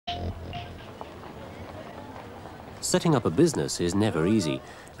Setting up a business is never easy,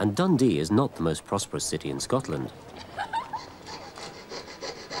 and Dundee is not the most prosperous city in Scotland.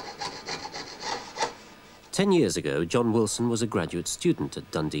 10 years ago, John Wilson was a graduate student at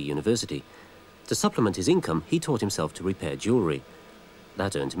Dundee University. To supplement his income, he taught himself to repair jewellery.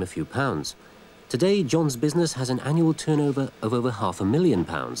 That earned him a few pounds. Today, John's business has an annual turnover of over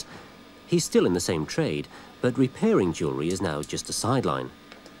 £500,000. He's still in the same trade, but repairing jewellery is now just a sideline.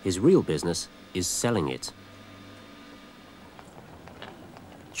 His real business is selling it.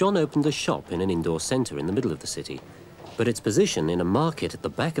 John opened a shop in an indoor centre in the middle of the city, but its position in a market at the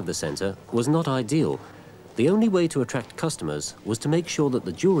back of the centre was not ideal. The only way to attract customers was to make sure that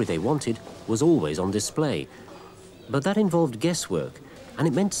the jewellery they wanted was always on display. But that involved guesswork, and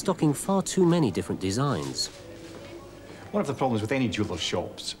it meant stocking far too many different designs. One of the problems with any jeweller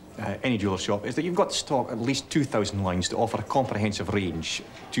shop is that you've got to stock at least 2,000 lines to offer a comprehensive range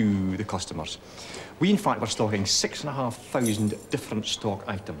to the customers. We, in fact, were stocking 6,500 different stock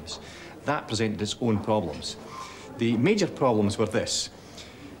items. That presented its own problems. The major problems were this.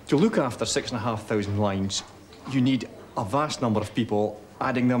 To look after 6,500 lines, you need a vast number of people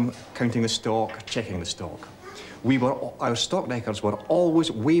adding them, counting the stock, checking the stock. Our stock records were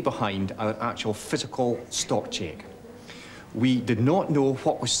always way behind our actual physical stock check. We did not know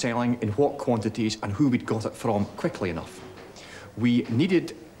what was selling, in what quantities, and who we'd got it from quickly enough. We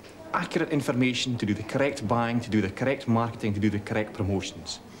needed accurate information to do the correct buying, to do the correct marketing, to do the correct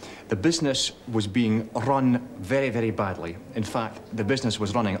promotions. The business was being run very, very badly. In fact, the business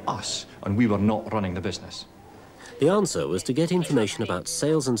was running us, and we were not running the business. The answer was to get information about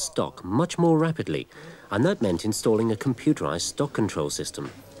sales and stock much more rapidly, and that meant installing a computerised stock control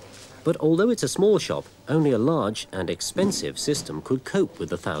system. But although it's a small shop, only a large and expensive system could cope with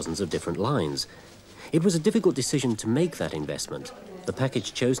the thousands of different lines. It was a difficult decision to make that investment. The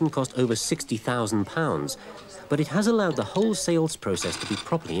package chosen cost over £60,000, but it has allowed the whole sales process to be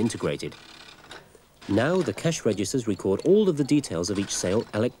properly integrated. Now the cash registers record all of the details of each sale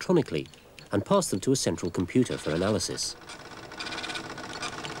electronically and pass them to a central computer for analysis.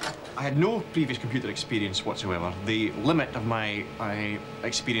 I had no previous computer experience whatsoever. The limit of my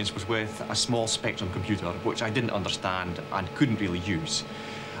experience was with a small Spectrum computer, which I didn't understand and couldn't really use.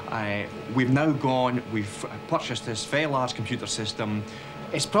 We've purchased this very large computer system.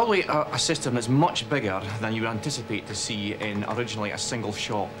 It's probably a system that's much bigger than you would anticipate to see in originally a single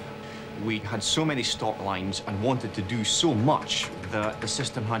shop. We had so many stock lines and wanted to do so much that the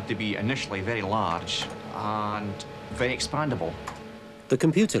system had to be initially very large and very expandable. The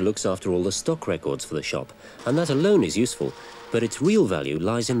computer looks after all the stock records for the shop, and that alone is useful, but its real value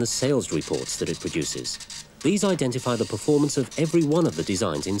lies in the sales reports that it produces. These identify the performance of every one of the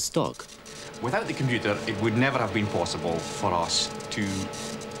designs in stock. Without the computer, it would never have been possible for us to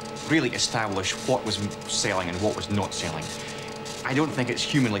really establish what was selling and what was not selling. I don't think it's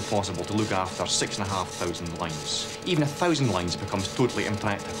humanly possible to look after 6,500 lines. Even 1,000 lines becomes totally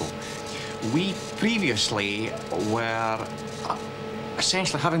impractical. We previously were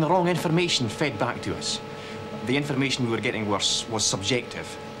essentially having the wrong information fed back to us. The information we were getting was subjective.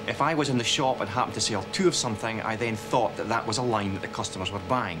 If I was in the shop and happened to sell 2 of something, I then thought that that was a line that the customers were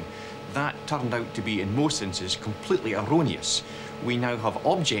buying. That turned out to be, in most instances, completely erroneous. We now have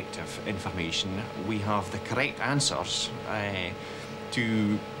objective information. We have the correct answers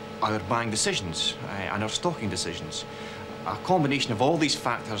to our buying decisions and our stocking decisions. A combination of all these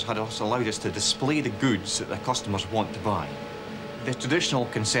factors had also allowed us to display the goods that the customers want to buy. The traditional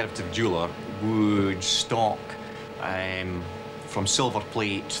conservative jeweller would stock from silver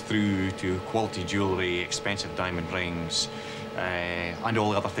plate through to quality jewellery, expensive diamond rings, and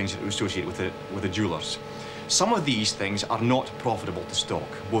all the other things that we associate with the jewellers. Some of these things are not profitable to stock,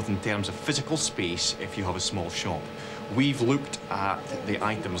 both in terms of physical space if you have a small shop. We've looked at the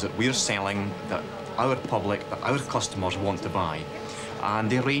items that we're selling, that our public, that our customers want to buy,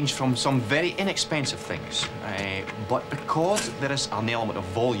 and they range from some very inexpensive things, but because there is an element of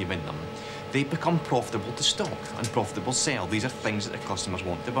volume in them, they become profitable to stock and profitable sell. These are things that the customers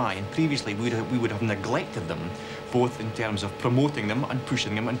want to buy, and previously we would have neglected them, both in terms of promoting them and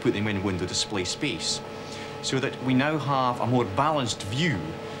pushing them and putting them in window display space. So that we now have a more balanced view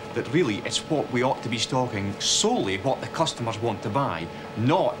that really it's what we ought to be stocking, solely what the customers want to buy,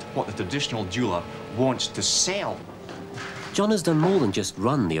 not what the traditional jeweller wants to sell. John has done more than just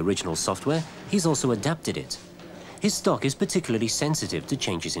run the original software, he's also adapted it. His stock is particularly sensitive to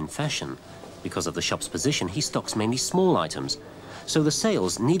changes in fashion. Because of the shop's position, he stocks mainly small items, so the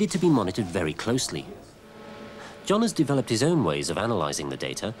sales needed to be monitored very closely. John has developed his own ways of analysing the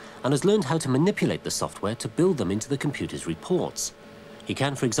data and has learned how to manipulate the software to build them into the computer's reports. He He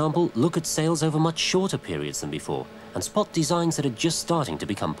can, for example, look at sales over much shorter periods than before and spot designs that are just starting to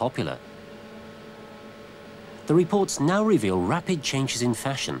become popular. The reports now reveal rapid changes in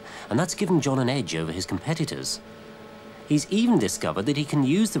fashion, and that's given John an edge over his competitors. He's even discovered that he can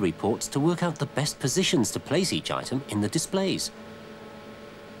use the reports to work out the best positions to place each item in the displays.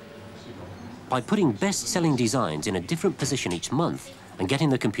 By putting best-selling designs in a different position each month and getting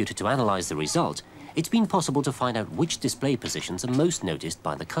the computer to analyze the result, it's been possible to find out which display positions are most noticed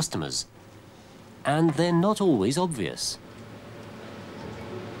by the customers. And they're not always obvious.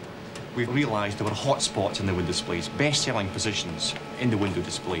 We've realised there were hot spots in the window displays, best-selling positions in the window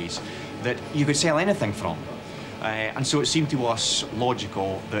displays that you could sell anything from. And so it seemed to us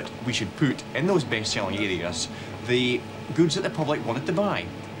logical that we should put in those best-selling areas the goods that the public wanted to buy.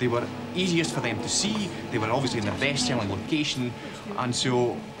 They were easiest for them to see, they were obviously in the best-selling location, and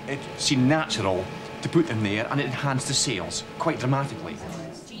so it seemed natural to put them there, and it enhanced the sales quite dramatically.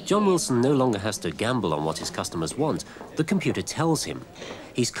 John Wilson no longer has to gamble on what his customers want. The computer tells him.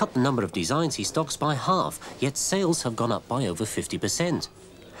 He's cut the number of designs he stocks by half, yet sales have gone up by over 50%.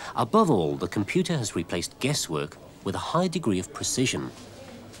 Above all, the computer has replaced guesswork with a high degree of precision.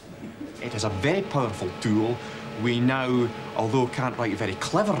 It is a very powerful tool. We now, although can't write very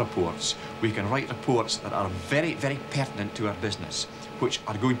clever reports, we can write reports that are very, very pertinent to our business, which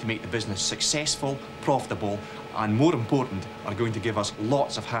are going to make the business successful, profitable, and more important, are going to give us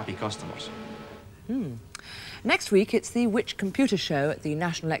lots of happy customers. Next week, it's the Which Computer Show at the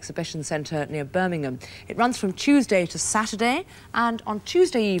National Exhibition Centre near Birmingham. It runs from Tuesday to Saturday, and on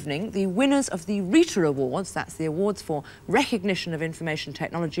Tuesday evening, the winners of the Rita Awards, that's the awards for recognition of information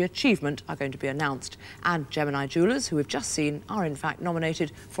technology achievement, are going to be announced. And Gemini Jewellers, who we've just seen, are in fact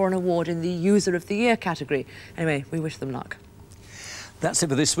nominated for an award in the User of the Year category. Anyway, we wish them luck. That's it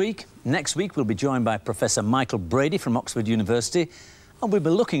for this week. Next week, we'll be joined by Professor Michael Brady from Oxford University, and we'll be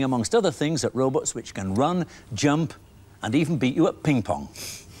looking, amongst other things, at robots which can run, jump, and even beat you at ping pong.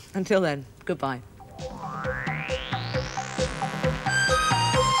 Until then, goodbye.